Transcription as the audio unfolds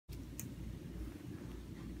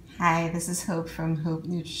Hi, this is Hope from Hope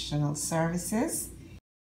Nutritional Services,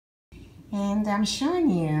 and I'm showing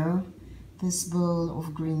you this bowl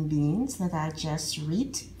of green beans that I just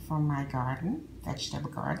reaped from my garden,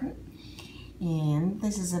 vegetable garden. And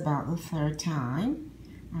this is about the third time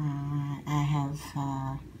I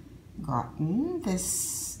have gotten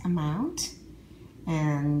this amount,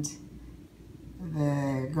 and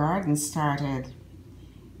the garden started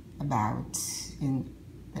about in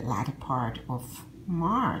the latter part of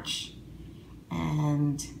March,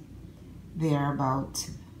 and they are about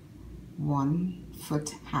 1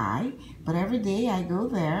 foot high. But every day I go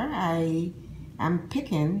there, I am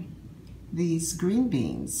picking these green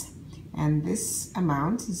beans, and this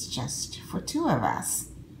amount is just for 2 of us.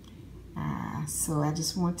 So I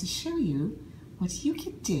just want to show you what you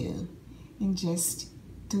could do in just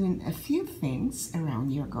doing a few things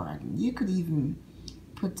around your garden. You could even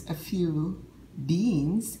put a few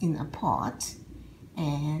beans in a pot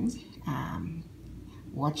and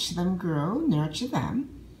watch them grow, nurture them,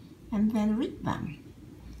 and then reap them.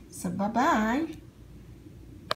 So bye-bye.